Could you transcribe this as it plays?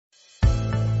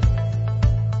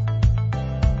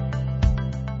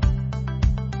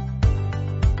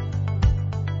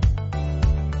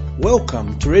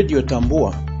Welcome to Radio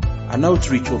Tambua, an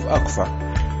outreach of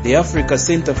ACFA, the Africa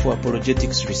Center for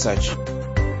Apologetics Research.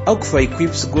 ACFA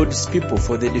equips God's people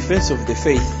for the defense of the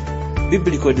faith,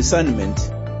 biblical discernment,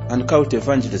 and cult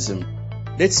evangelism.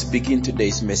 Let's begin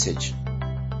today's message.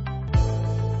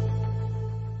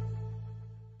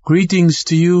 Greetings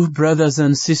to you, brothers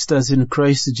and sisters in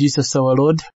Christ Jesus our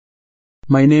Lord.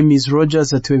 My name is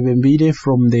Rogers Atwebembide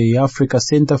from the Africa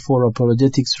Center for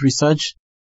Apologetics Research.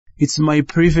 It's my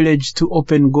privilege to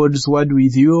open God's Word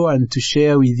with you and to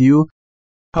share with you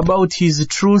about His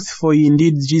truth, for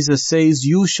indeed Jesus says,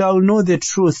 "You shall know the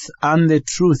truth, and the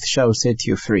truth shall set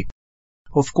you free."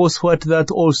 Of course, what that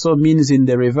also means in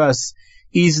the reverse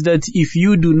is that if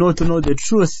you do not know the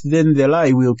truth, then the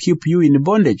lie will keep you in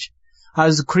bondage.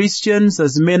 As Christians,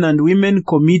 as men and women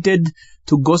committed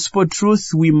to gospel truth,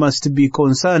 we must be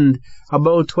concerned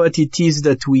about what it is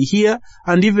that we hear,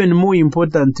 and even more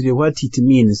importantly, what it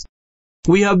means.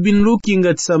 We have been looking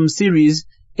at some series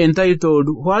entitled,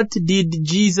 "What Did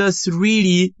Jesus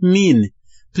Really Mean?"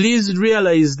 Please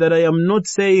realize that I am not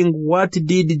saying, "What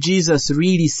did Jesus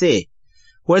really say?"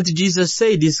 What Jesus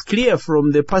said is clear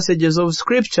from the passages of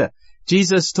Scripture.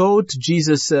 Jesus taught,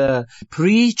 Jesus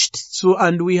preached,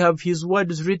 and we have His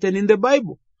words written in the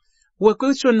Bible. The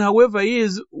question, however,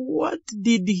 is, what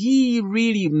did He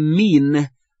really mean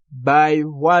by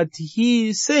what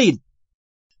He said?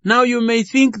 Now you may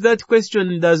think that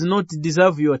question does not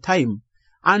deserve your time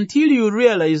until you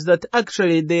realize that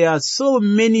actually there are so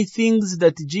many things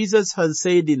that Jesus has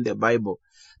said in the Bible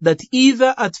that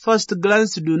either at first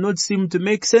glance do not seem to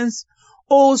make sense,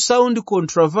 or sound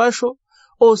controversial,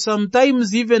 or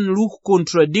sometimes even look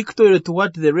contradictory to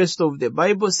what the rest of the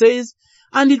Bible says,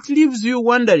 and it leaves you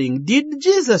wondering, did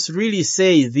Jesus really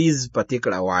say these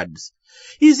particular words?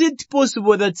 Is it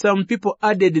possible that some people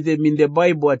added them in the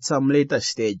Bible at some later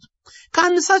stage?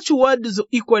 Can such words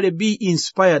equally be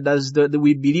inspired as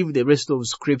we believe the rest of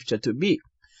Scripture to be?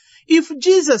 If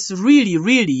Jesus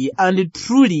really and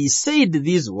truly said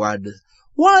these words,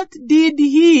 what did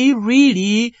He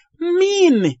really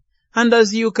mean? And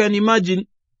as you can imagine,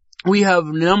 we have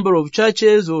a number of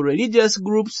churches or religious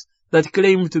groups that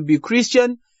claim to be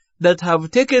Christian that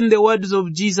have taken the words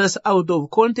of Jesus out of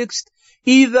context.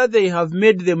 Either they have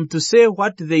made them to say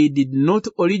what they did not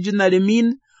originally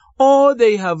mean, or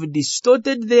they have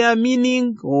distorted their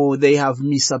meaning, or they have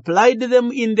misapplied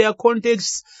them in their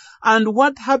context. And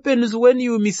what happens when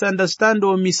you misunderstand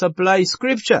or misapply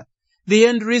Scripture? The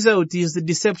end result is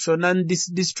deception and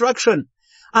destruction.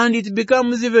 And it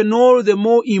becomes even all the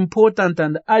more important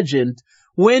and urgent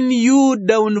when you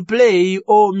downplay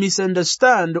or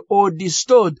misunderstand or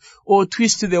distort or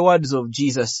twist the words of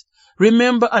Jesus.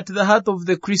 Remember, at the heart of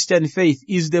the Christian faith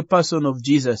is the person of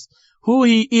Jesus, who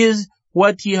He is,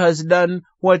 what He has done,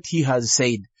 what He has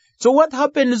said. So what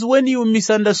happens when you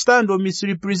misunderstand or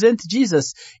misrepresent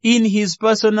Jesus in His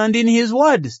person and in His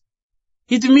words?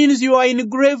 It means you are in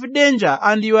grave danger,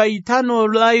 and your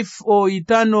eternal life or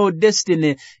eternal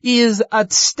destiny is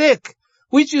at stake,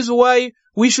 which is why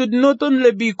we should not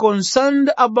only be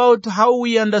concerned about how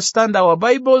we understand our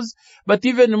Bibles, but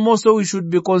even more so we should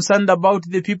be concerned about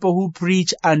the people who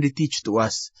preach and teach to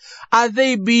us. Are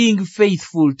they being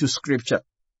faithful to Scripture?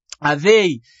 Are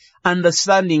they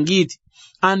understanding it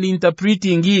and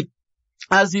interpreting it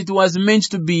as it was meant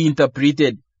to be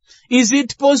interpreted? Is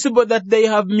it possible that they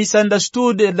have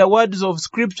misunderstood the words of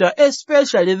Scripture,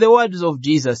 especially the words of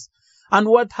Jesus? And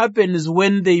what happens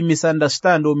when they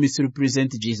misunderstand or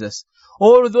misrepresent Jesus?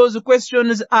 All those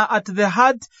questions are at the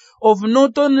heart of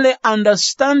not only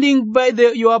understanding by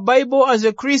your Bible as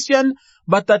a Christian,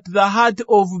 but at the heart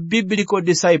of biblical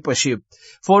discipleship.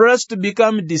 For us to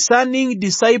become discerning,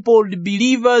 discipled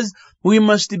believers, we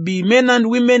must be men and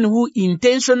women who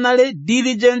intentionally,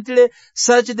 diligently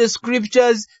search the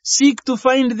Scriptures, seek to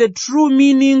find the true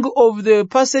meaning of the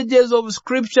passages of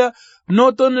Scripture,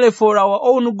 not only for our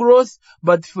own growth,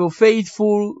 but for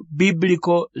faithful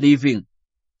biblical living.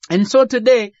 And so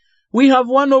today, we have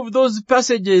one of those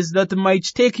passages that might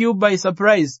take you by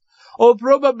surprise, or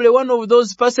probably one of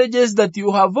those passages that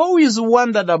you have always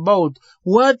wondered about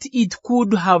what it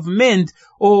could have meant,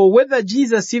 or whether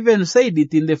Jesus even said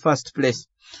it in the first place.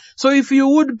 So if you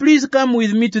would please come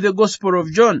with me to the Gospel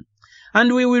of John,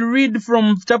 and we will read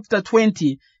from chapter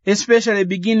 20, especially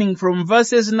beginning from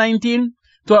verses 19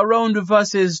 to around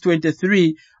verses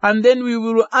 23, and then we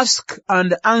will ask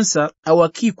and answer our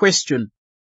key question.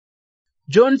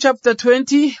 John chapter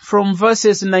 20 from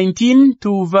verses 19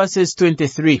 to verses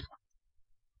 23.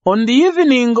 On the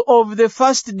evening of the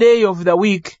first day of the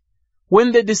week,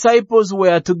 when the disciples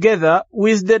were together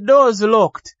with the doors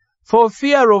locked for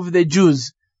fear of the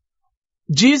Jews,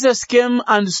 Jesus came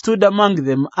and stood among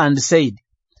them and said,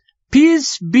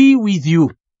 "Peace be with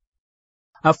you."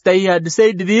 After he had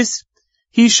said this,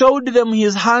 he showed them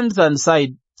his hands and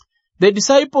side. The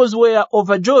disciples were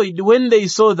overjoyed when they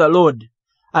saw the Lord.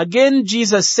 Again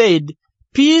Jesus said,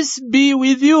 "Peace be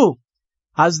with you.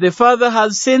 As the Father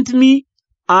has sent me,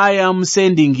 I am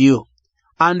sending you."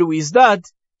 And with that,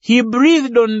 he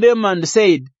breathed on them and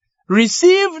said,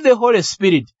 "Receive the Holy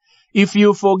Spirit. If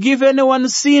you forgive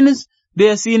anyone's sins,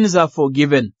 their sins are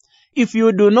forgiven. If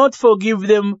you do not forgive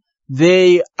them,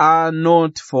 they are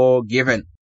not forgiven."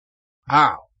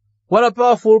 Wow, what a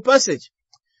powerful passage.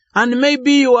 And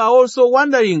maybe you are also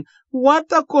wondering,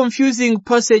 what a confusing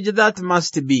passage that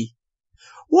must be.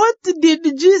 What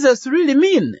did Jesus really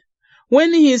mean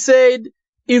when he said,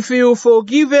 if you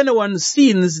forgive anyone's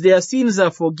sins, their sins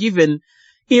are forgiven.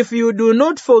 If you do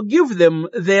not forgive them,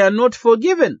 they are not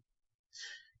forgiven?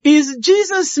 Is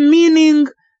Jesus meaning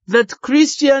that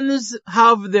Christians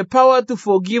have the power to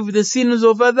forgive the sins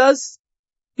of others?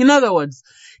 In other words,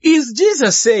 is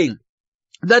Jesus saying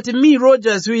that me,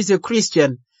 Rogers, who is a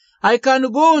Christian, I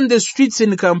can go on the streets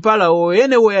in Kampala or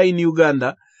anywhere in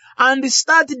Uganda and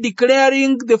start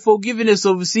declaring the forgiveness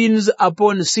of sins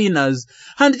upon sinners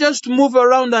and just move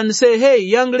around and say, "Hey,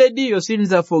 young lady, your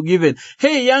sins are forgiven.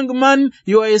 Hey, young man,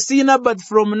 you are a sinner, but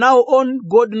from now on,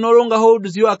 God no longer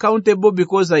holds you accountable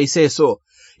because I say so."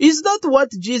 Is that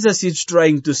what Jesus is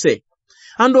trying to say?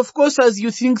 And of course, as you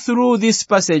think through this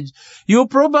passage, you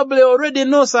probably already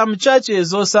know some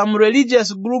churches or some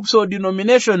religious groups or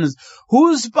denominations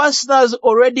whose pastors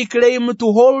already claim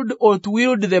to hold or to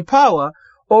wield the power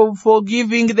of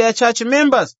forgiving their church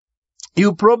members.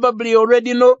 You probably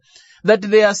already know that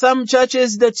there are some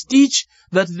churches that teach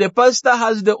that the pastor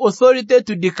has the authority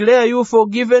to declare you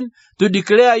forgiven, to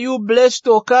declare you blessed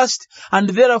or cursed, and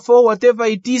therefore whatever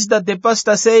it is that the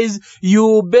pastor says,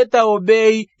 you better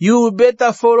obey, you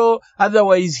better follow,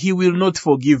 otherwise he will not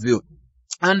forgive you.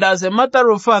 And as a matter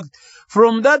of fact,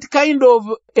 from that kind of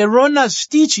erroneous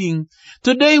teaching,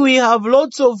 today we have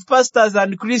lots of pastors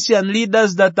and Christian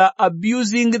leaders that are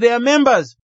abusing their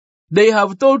members. They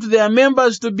have taught their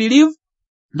members to believe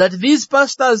that these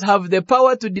pastors have the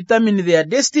power to determine their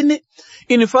destiny.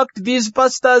 In fact, these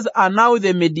pastors are now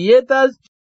the mediators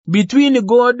between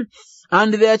God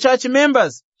and their church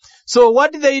members. So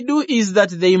what they do is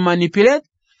that they manipulate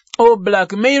or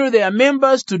blackmail their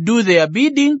members to do their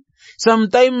bidding,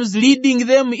 sometimes leading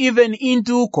them even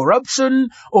into corruption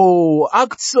or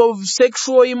acts of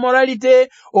sexual immorality,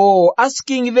 or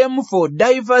asking them for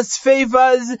diverse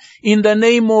favors in the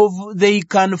name of they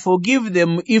can forgive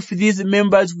them if these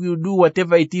members will do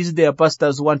whatever it is their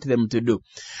pastors want them to do.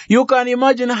 You can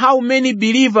imagine how many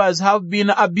believers have been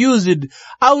abused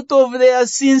out of their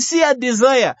sincere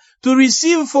desire to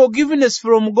receive forgiveness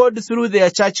from God through their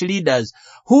church leaders,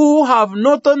 who have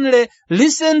not only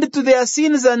listened to their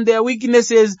sins and their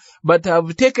weaknesses, but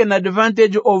have taken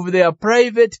advantage of their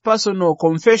private personal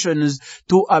confessions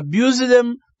to abuse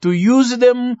them, to use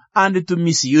them, and to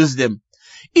misuse them.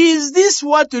 Is this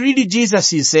what really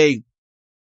Jesus is saying?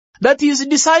 That his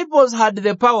disciples had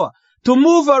the power to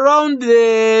move around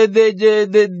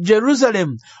the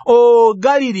Jerusalem or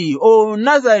Galilee or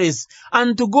Nazareth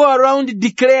and to go around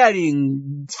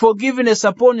declaring forgiveness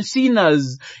upon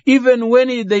sinners even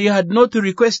when they had not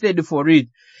requested for it?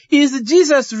 Is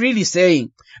Jesus really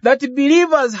saying that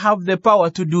believers have the power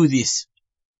to do this?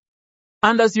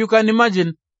 And as you can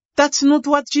imagine, that's not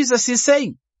what Jesus is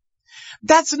saying.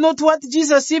 That's not what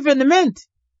Jesus even meant.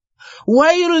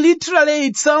 While literally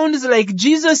it sounds like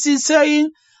Jesus is saying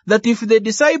that if the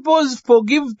disciples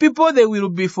forgive people, they will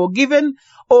be forgiven,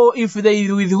 or if they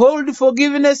withhold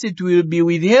forgiveness, it will be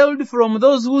withheld from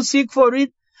those who seek for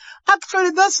it. Actually,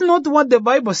 that's not what the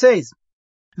Bible says.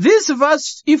 This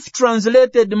verse, if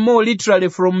translated more literally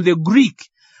from the Greek,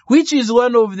 which is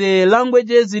one of the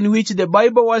languages in which the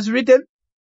Bible was written,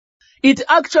 it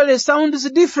actually sounds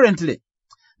differently.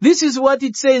 This is what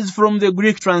it says from the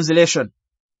Greek translation.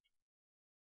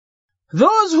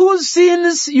 Those whose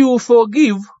sins you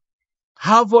forgive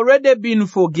have already been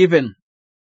forgiven.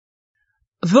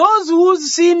 Those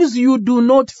whose sins you do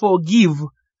not forgive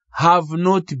have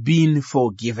not been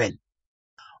forgiven.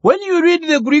 When you read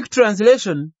the Greek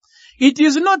translation, it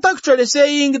is not actually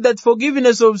saying that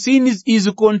forgiveness of sins is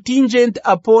contingent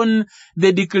upon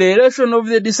the declaration of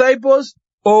the disciples,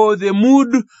 or the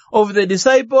mood of the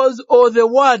disciples, or the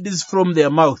words from their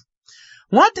mouth.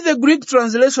 What the Greek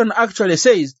translation actually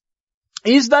says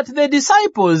is that the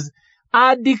disciples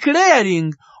are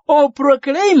declaring or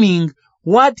proclaiming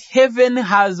what heaven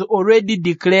has already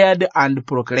declared and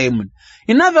proclaimed.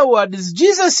 In other words,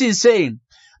 Jesus is saying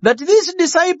that these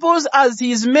disciples, as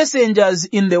his messengers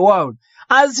in the world,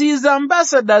 as his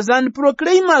ambassadors and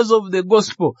proclaimers of the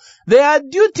gospel, their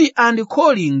duty and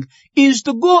calling is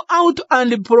to go out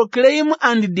and proclaim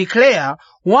and declare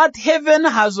what heaven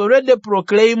has already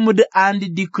proclaimed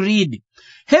and decreed.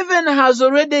 Heaven has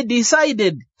already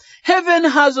decided. Heaven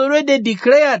has already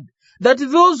declared that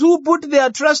those who put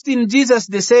their trust in Jesus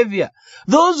the Savior,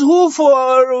 those who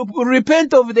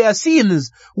repent of their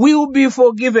sins, will be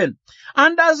forgiven.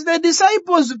 And as the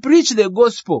disciples preach the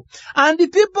gospel, and the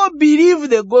people believe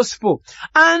the gospel,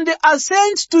 and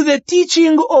assent to the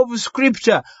teaching of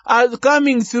Scripture as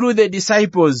coming through the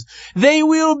disciples, they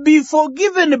will be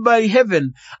forgiven by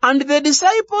heaven. And the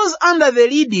disciples, under the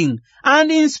leading and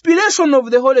inspiration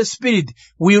of the Holy Spirit,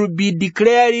 will be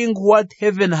declaring what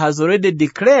heaven has already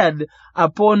declared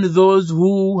upon those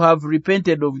who have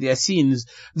repented of their sins,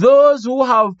 those who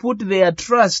have put their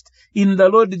trust in the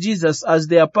Lord Jesus as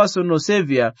their personal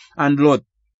Savior and Lord.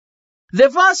 The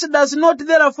verse does not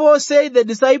therefore say the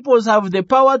disciples have the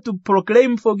power to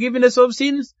proclaim forgiveness of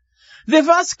sins. The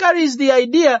verse carries the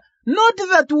idea not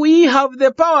that we have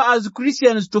the power as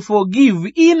Christians to forgive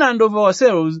in and of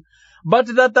ourselves, but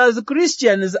that as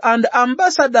Christians and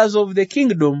ambassadors of the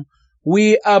kingdom,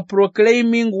 we are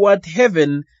proclaiming what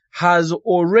heaven has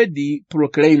already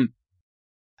proclaimed.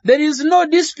 There is no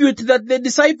dispute that the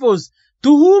disciples to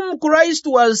whom Christ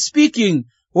was speaking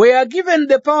were given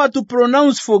the power to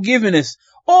pronounce forgiveness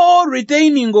or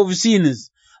retaining of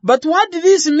sins. But what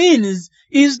this means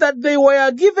is that they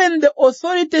were given the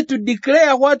authority to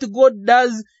declare what God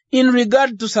does in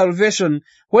regard to salvation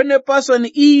when a person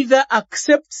either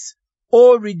accepts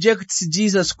or rejects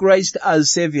Jesus Christ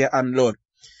as Savior and Lord.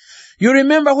 You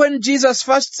remember when Jesus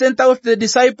first sent out the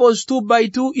disciples 2 by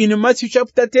 2 in Matthew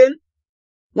chapter 10?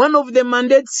 One of the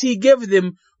mandates he gave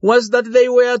them was that they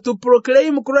were to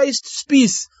proclaim Christ's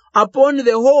peace upon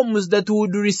the homes that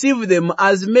would receive them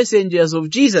as messengers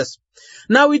of Jesus.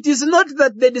 Now it is not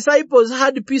that the disciples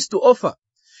had peace to offer.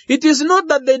 It is not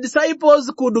that the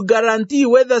disciples could guarantee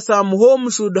whether some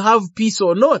home should have peace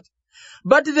or not.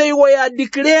 But they were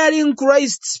declaring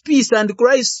Christ's peace and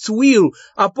Christ's will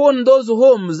upon those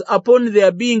homes upon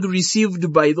their being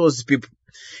received by those people.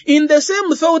 In the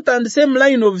same thought and same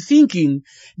line of thinking,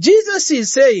 Jesus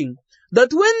is saying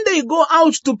that when they go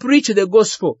out to preach the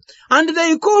gospel and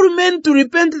they call men to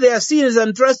repent their sins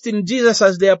and trust in Jesus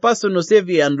as their personal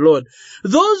Savior and Lord,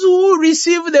 those who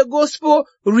receive the gospel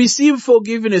receive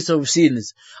forgiveness of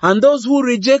sins, and those who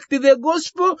reject the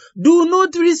gospel do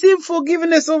not receive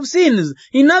forgiveness of sins.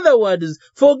 In other words,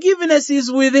 forgiveness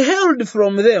is withheld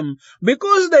from them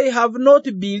because they have not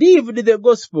believed the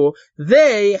gospel.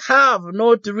 They have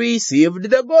not received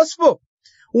the gospel.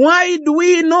 Why do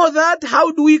we know that?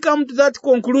 How do we come to that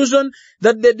conclusion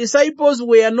that the disciples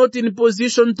were not in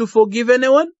position to forgive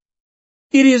anyone?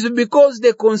 It is because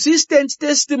the consistent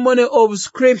testimony of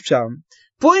Scripture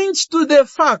points to the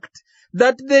fact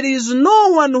that there is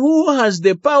no one who has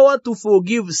the power to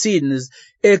forgive sins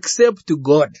except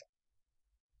God.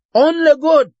 Only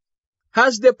God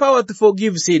has the power to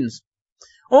forgive sins.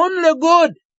 Only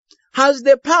God has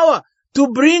the power to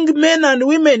bring men and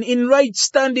women in right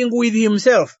standing with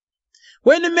himself.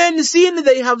 When men sin,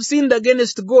 they have sinned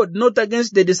against God, not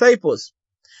against the disciples.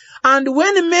 And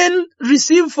when men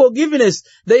receive forgiveness,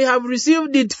 they have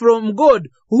received it from God,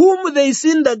 whom they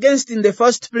sinned against in the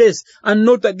first place, and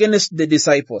not against the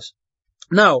disciples.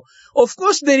 Now, of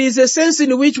course, there is a sense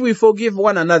in which we forgive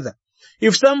one another.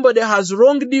 If somebody has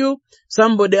wronged you,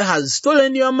 somebody has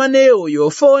stolen your money or your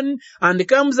phone and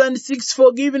comes and seeks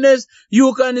forgiveness,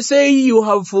 you can say you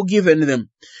have forgiven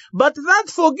them. But that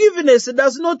forgiveness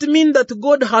does not mean that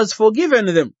God has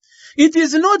forgiven them. It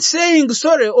is not saying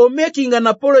sorry or making an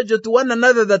apology to one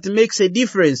another that makes a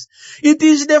difference. It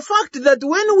is the fact that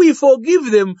when we forgive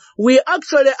them, we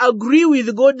actually agree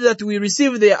with God that we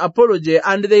receive their apology,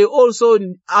 and they also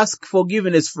ask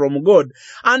forgiveness from God.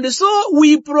 And so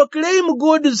we proclaim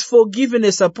God's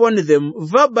forgiveness upon them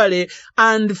verbally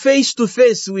and face to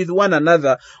face with one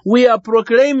another. We are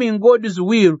proclaiming God's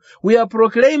will. We are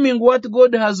proclaiming what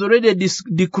God has already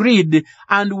decreed,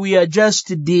 and we are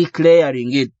just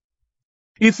declaring it.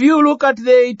 If you look at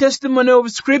the testimony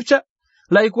of Scripture,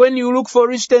 like when you look,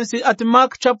 for instance, at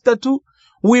Mark chapter 2,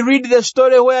 we read the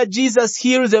story where Jesus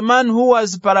heals a man who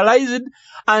was paralyzed,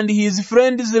 and his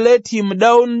friends let him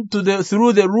down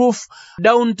through the roof,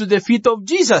 down to the feet of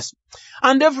Jesus.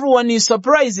 And everyone is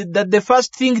surprised that the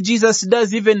first thing Jesus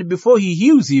does, even before he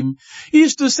heals him,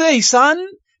 is to say, "Son,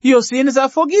 your sins are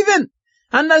forgiven."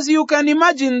 And as you can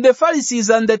imagine, the Pharisees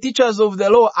and the teachers of the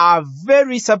law are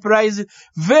very surprised,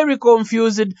 very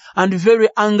confused, and very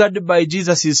angered by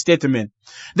Jesus' statement.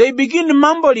 They begin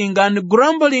mumbling and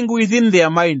grumbling within their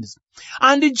minds.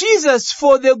 And Jesus,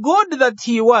 for the God that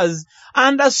he was,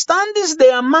 understands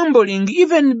their mumbling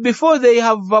even before they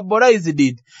have verbalized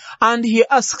it. And he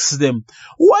asks them,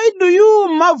 "Why do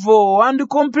you marvel and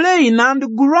complain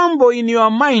and grumble in your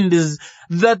minds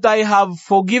that I have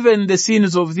forgiven the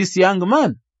sins of this young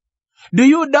man? Do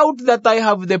you doubt that I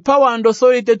have the power and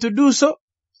authority to do so?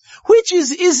 Which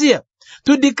is easier,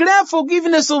 to declare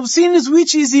forgiveness of sins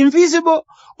which is invisible,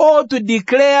 or to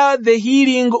declare the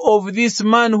healing of this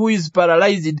man who is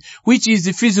paralyzed, which is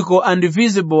physical and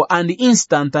visible and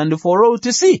instant and for all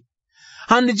to see?"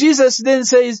 And Jesus then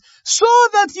says, "So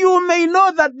that you may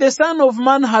know that the Son of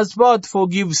Man has power to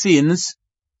forgive sins."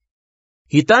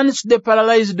 He turns to the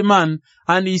paralyzed man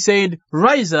and he said,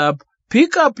 "Rise up,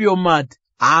 pick up your mat,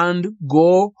 and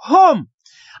go home."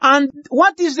 And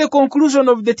what is the conclusion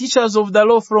of the teachers of the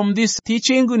law from this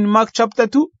teaching in Mark chapter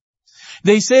 2?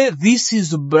 They say, this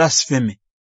is blasphemy.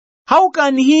 How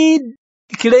can he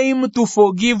claim to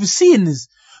forgive sins?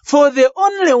 For the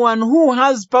only one who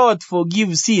has power to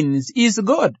forgive sins is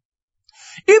God.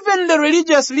 Even the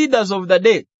religious leaders of the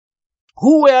day,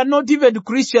 who were not even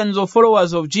Christians or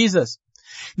followers of Jesus,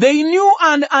 they knew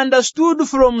and understood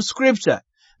from Scripture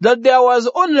that there was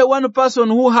only one person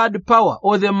who had power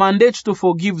or the mandate to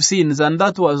forgive sins, and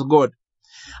that was God.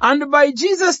 And by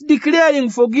Jesus declaring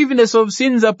forgiveness of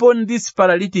sins upon this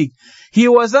paralytic, he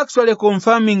was actually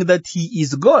confirming that he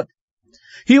is God.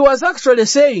 He was actually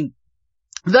saying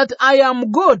that I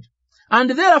am God, and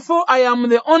therefore I am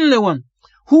the only one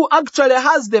who actually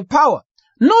has the power,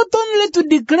 not only to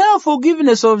declare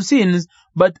forgiveness of sins,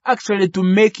 but actually to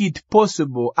make it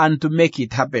possible and to make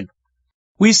it happen.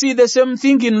 We see the same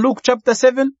thing in Luke chapter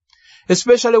 7,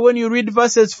 especially when you read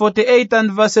verses 48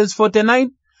 and verses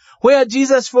 49, where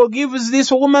Jesus forgives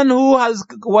this woman who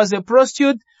was a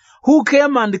prostitute, who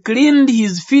came and cleaned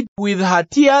his feet with her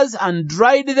tears and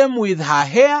dried them with her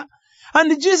hair,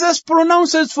 and Jesus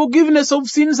pronounces forgiveness of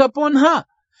sins upon her.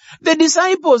 The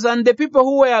disciples and the people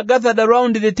who were gathered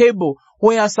around the table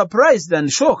were surprised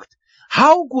and shocked.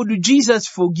 How could Jesus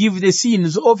forgive the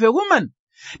sins of a woman?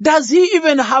 Does he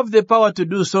even have the power to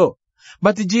do so?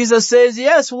 But Jesus says,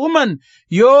 "Yes, woman,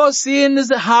 your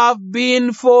sins have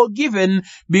been forgiven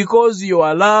because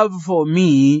your love for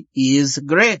me is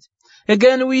great."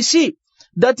 Again, we see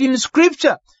that in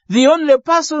Scripture, the only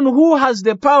person who has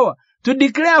the power to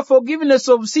declare forgiveness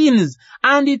of sins,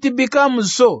 and it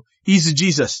becomes so, is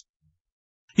Jesus.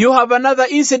 You have another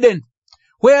incident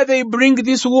where they bring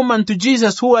this woman to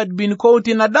Jesus who had been caught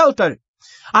in adultery.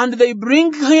 And they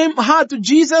bring her to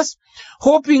Jesus,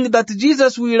 hoping that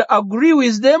Jesus will agree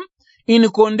with them in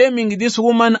condemning this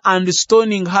woman and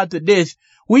stoning her to death,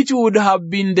 which would have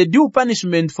been the due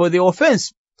punishment for the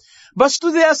offense. But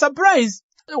to their surprise,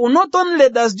 not only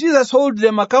does Jesus hold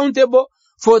them accountable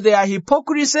for their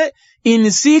hypocrisy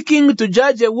in seeking to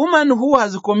judge a woman who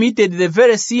has committed the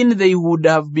very sin they would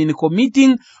have been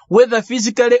committing, whether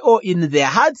physically or in their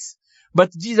hearts,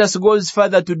 but Jesus goes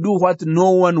further to do what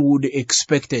no one would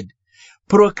expected,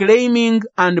 proclaiming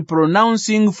and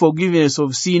pronouncing forgiveness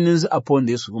of sins upon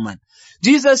this woman.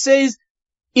 Jesus says,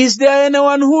 "Is there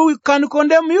anyone who can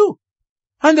condemn you?"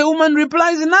 And the woman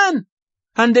replies, "None."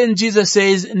 And then Jesus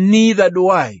says, "Neither do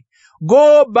I.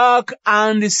 Go back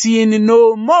and sin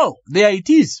no more." There it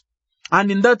is.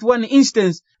 And in that one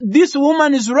instance, this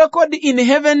woman's record in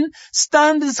heaven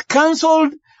stands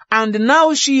cancelled, and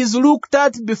now she is looked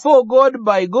at before God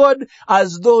by God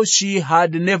as though she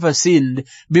had never sinned,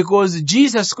 because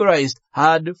Jesus Christ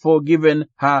had forgiven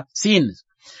her sins.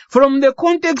 From the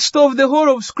context of the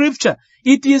whole of Scripture,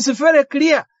 it is very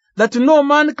clear that no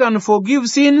man can forgive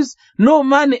sins, no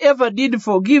man ever did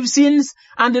forgive sins,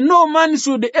 and no man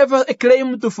should ever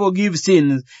claim to forgive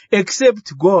sins,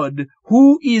 except God,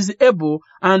 who is able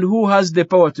and who has the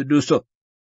power to do so.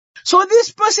 So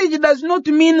this passage does not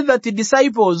mean that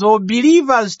disciples or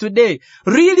believers today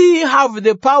really have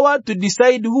the power to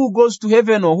decide who goes to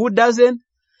heaven or who doesn't.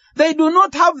 They do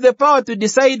not have the power to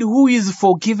decide who is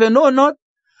forgiven or not.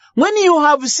 When you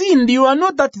have sinned, you are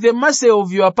not at the mercy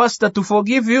of your pastor to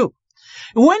forgive you.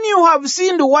 When you have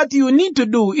sinned, what you need to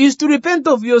do is to repent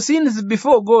of your sins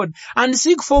before God and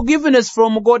seek forgiveness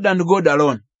from God and God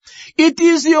alone. It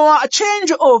is your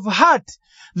change of heart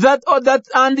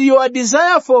and your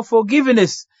desire for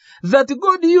forgiveness that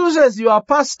God uses your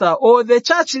pastor or the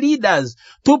church leaders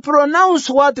to pronounce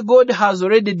what God has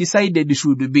already decided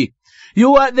should be.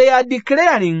 They are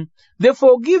declaring the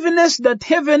forgiveness that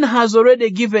heaven has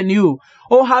already given you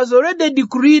or has already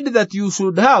decreed that you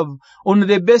should have on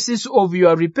the basis of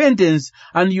your repentance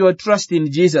and your trust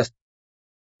in Jesus.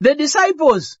 The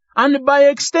disciples, and by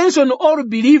extension all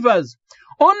believers,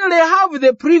 only have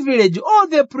the privilege or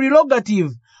the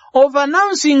prerogative of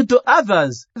announcing to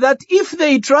others that if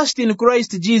they trust in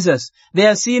Christ Jesus,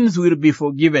 their sins will be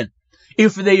forgiven.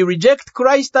 If they reject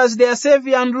Christ as their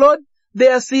Savior and Lord,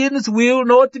 their sins will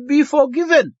not be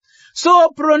forgiven. So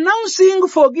pronouncing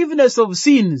forgiveness of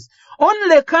sins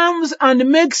only comes and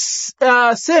makes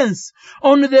sense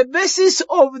on the basis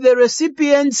of the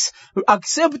recipient's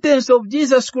acceptance of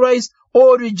Jesus Christ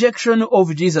or rejection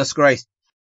of Jesus Christ.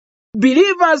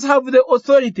 Believers have the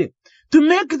authority to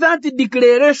make that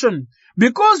declaration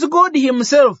because God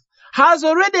Himself has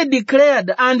already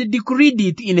declared and decreed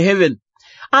it in heaven.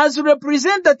 As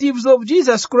representatives of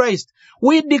Jesus Christ,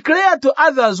 we declare to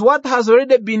others what has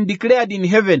already been declared in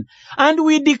heaven, and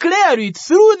we declare it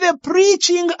through the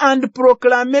preaching and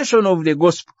proclamation of the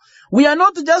gospel. We are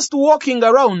not just walking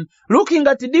around looking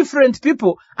at different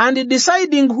people and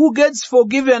deciding who gets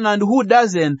forgiven and who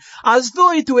doesn't, as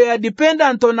though it were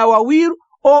dependent on our will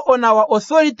or on our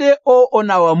authority or on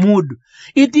our mood.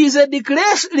 It is a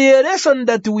declaration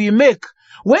that we make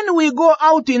when we go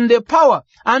out in the power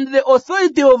and the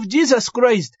authority of Jesus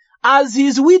Christ as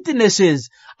His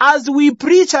witnesses, as we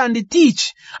preach and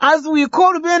teach, as we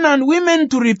call men and women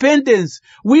to repentance.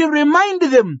 We remind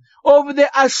them of the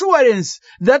assurance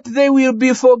that they will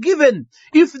be forgiven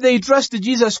if they trust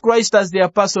Jesus Christ as their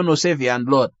personal Savior and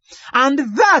Lord. And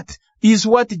that is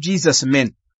what Jesus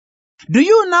meant. Do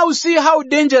you now see how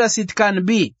dangerous it can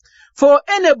be for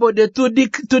anybody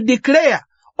to declare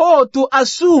or to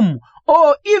assume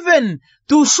or even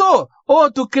to show or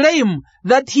to claim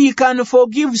that he can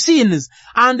forgive sins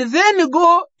and then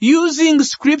go using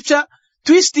scripture,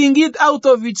 twisting it out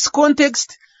of its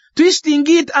context, twisting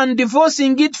it and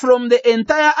divorcing it from the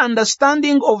entire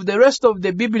understanding of the rest of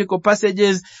the biblical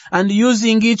passages and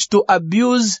using it to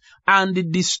abuse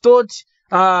and distort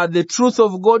the truth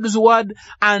of God's word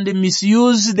and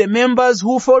misuse the members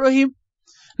who follow Him?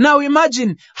 Now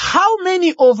imagine how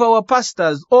many of our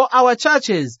pastors or our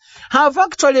churches have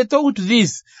actually taught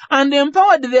this and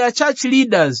empowered their church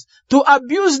leaders to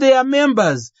abuse their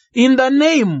members in the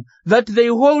name that they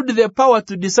hold the power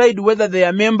to decide whether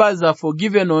their members are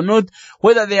forgiven or not,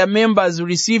 whether their members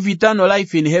receive eternal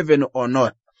life in heaven or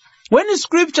not. When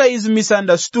scripture is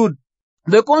misunderstood,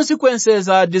 the consequences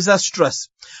are disastrous.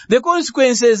 The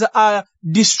consequences are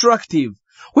destructive.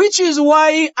 Which is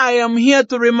why I am here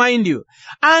to remind you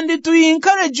and to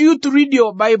encourage you to read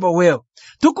your Bible well,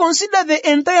 to consider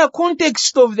the entire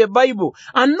context of the Bible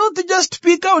and not just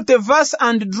pick out a verse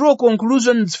and draw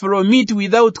conclusions from it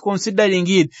without considering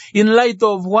it in light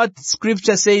of what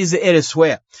Scripture says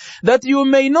elsewhere. That you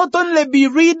may not only be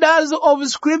readers of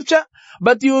Scripture,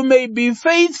 but you may be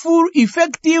faithful,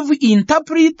 effective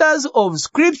interpreters of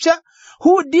Scripture,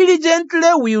 who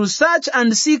diligently will search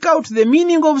and seek out the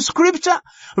meaning of Scripture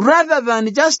rather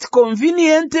than just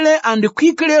conveniently and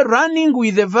quickly running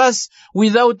with the verse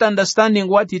without understanding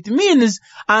what it means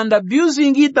and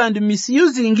abusing it and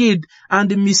misusing it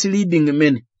and misleading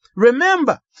many.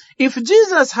 Remember, if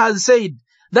Jesus has said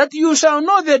that you shall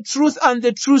know the truth and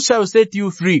the truth shall set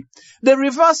you free, the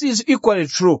reverse is equally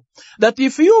true. That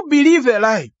if you believe a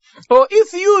lie, or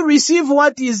if you receive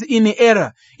what is in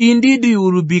error, indeed you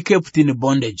will be kept in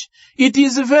bondage. It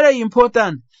is very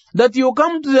important that you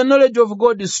come to the knowledge of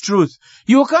God's truth.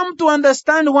 You come to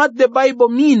understand what the Bible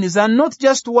means and not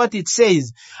just what it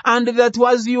says. And that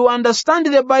as you understand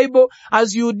the Bible,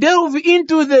 as you delve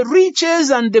into the riches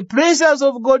and the pleasures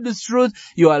of God's truth,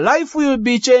 your life will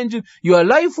be changed, your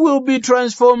life will be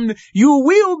transformed, you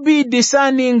will be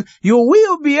discerning, you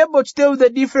will be able to tell the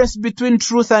difference between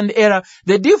truth and error,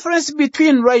 the difference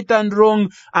between right and wrong,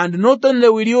 and not only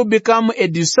will you become a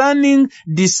discerning,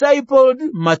 discipled,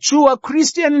 mature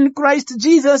Christian in Christ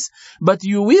Jesus, but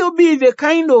you will be the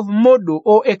kind of model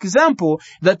or example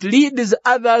that leads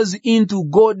others into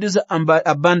God's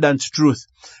abundant truth.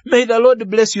 May the Lord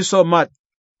bless you so much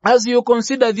as you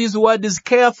consider these words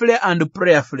carefully and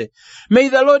prayerfully. May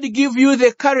the Lord give you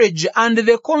the courage and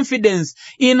the confidence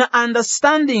in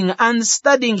understanding and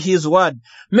studying His word.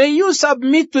 May you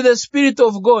submit to the Spirit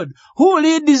of God who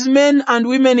leads men and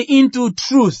women into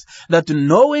truth, that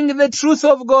knowing the truth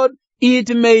of God,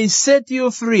 it may set you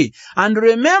free. And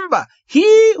remember,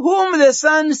 he whom the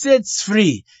Son sets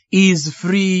free is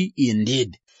free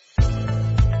indeed.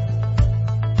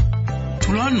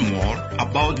 To learn more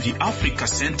about the Africa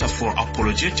Center for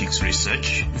Apologetics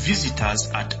Research, visit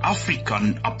us at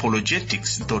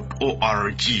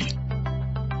africanapologetics.org.